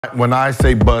When I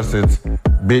say bust, it's,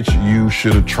 bitch, you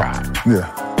should have tried. Yeah.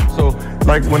 So,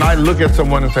 like, when I look at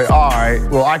someone and say, all right,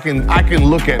 well, I can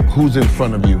look at who's in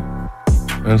front of you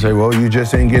and say, well, you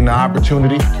just ain't getting the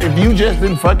opportunity. If you just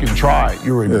didn't fucking try,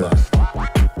 you're a bust.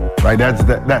 Right? That's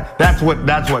what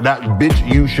that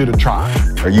bitch, you should have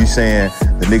tried. Are you saying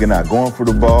the nigga not going for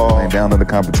the ball and down to the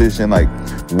competition? Like,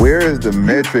 where is the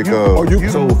metric of?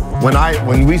 So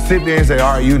when we sit there and say,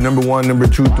 all right, you number 1, number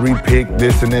 2, 3 pick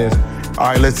this and this. All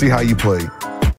right, let's see how you play.